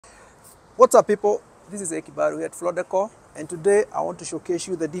What's up, people? This is Ekibaru here at Floor Decor, and today I want to showcase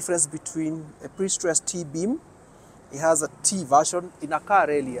you the difference between a Prestressed T beam. It has a T version in a car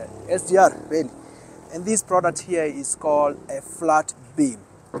really, SGR really, and this product here is called a flat beam.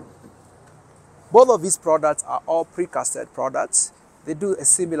 Both of these products are all precasted products. They do a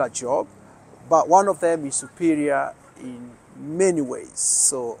similar job, but one of them is superior in many ways.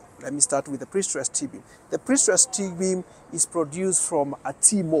 So let me start with the Prestressed T beam. The Prestressed T beam is produced from a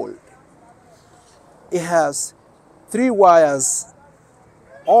T mold. It has 3 wires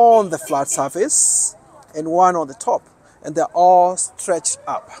on the flat surface and 1 on the top, and they're all stretched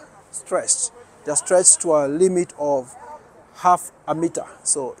up. They're stretched to a limit of half a meter.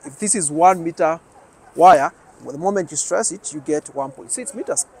 So if this is 1 meter wire, the moment you stress it, you get 1.6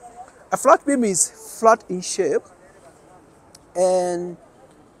 meters. A flat beam is flat in shape, and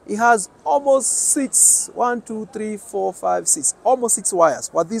it has almost 6, 1, 2, 3, 4, 5, 6, almost 6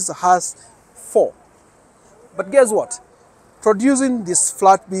 wires, but this has 4. But guess what? Producing this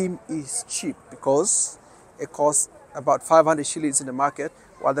flat beam is cheap because it costs about 500 shillings in the market,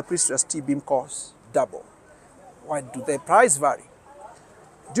 while the Prestressed T beam costs double. Why do the price vary?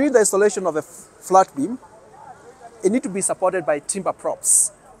 During the installation of a flat beam, it needs to be supported by timber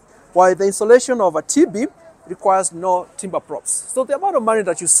props, while the installation of a T beam requires no timber props. So the amount of money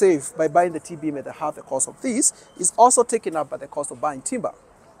that you save by buying the T beam at half the cost of this is also taken up by the cost of buying timber.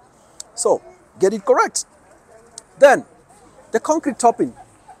 So get it correct. Then, the concrete topping.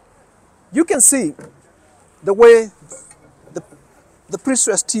 You can see the way the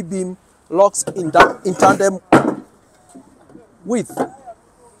Prestressed T beam locks in tandem with. You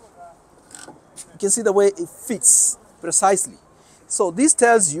can see the way it fits precisely. So this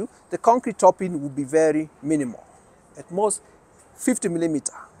tells you the concrete topping will be very minimal, at most 50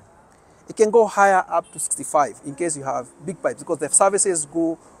 millimeter. It can go higher up to 65 in case you have big pipes, because the surfaces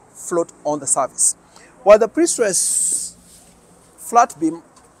go float on the surface. While the Prestressed flat beam,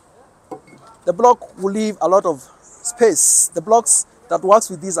 the block will leave a lot of space. The blocks that works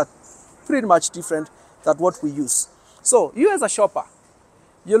with these are pretty much different than what we use. So you as a shopper,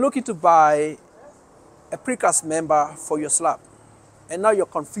 you're looking to buy a precast member for your slab, and now you're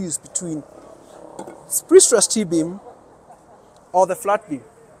confused between Prestressed T beam or the flat beam.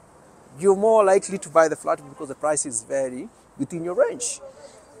 You're more likely to buy the flat beam because the price is very within your range.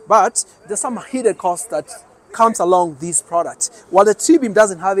 But there's some hidden cost that comes along this product, while the T beam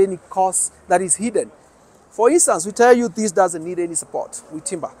doesn't have any cost that is hidden. For instance, we tell you this doesn't need any support with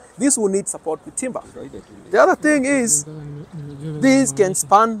timber. This will need support with timber. The other thing is, this can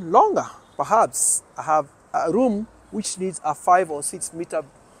span longer. Perhaps I have a room which needs a 5 or 6 meter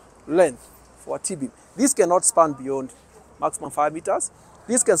length for a T beam. This cannot span beyond maximum 5 meters.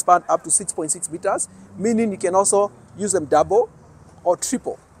 This can span up to 6.6 meters, meaning you can also use them double or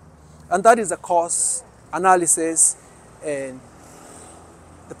triple. And that is the cost analysis and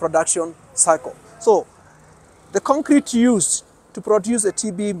the production cycle. So the concrete used to produce a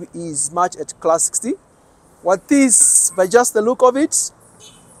T beam is matched at class 60. What this, by just the look of it,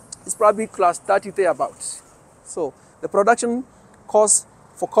 is probably class 30 thereabouts. So the production cost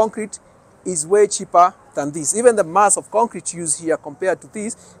for concrete is way cheaper than this. Even the mass of concrete used here compared to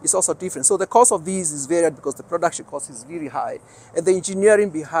this is also different. So the cost of these is varied because the production cost is really high, and the engineering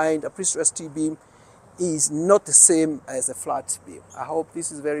behind a Prestressed T beam is not the same as a flat beam. I hope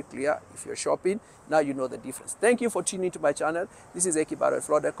this is very clear. If you're shopping, now you know the difference. Thank you for tuning into my channel. This is Ekibaru at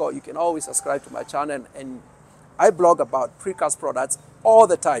Floor Decor. You can always subscribe to my channel, and I blog about precast products all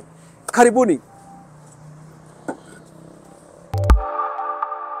the time. Karibuni.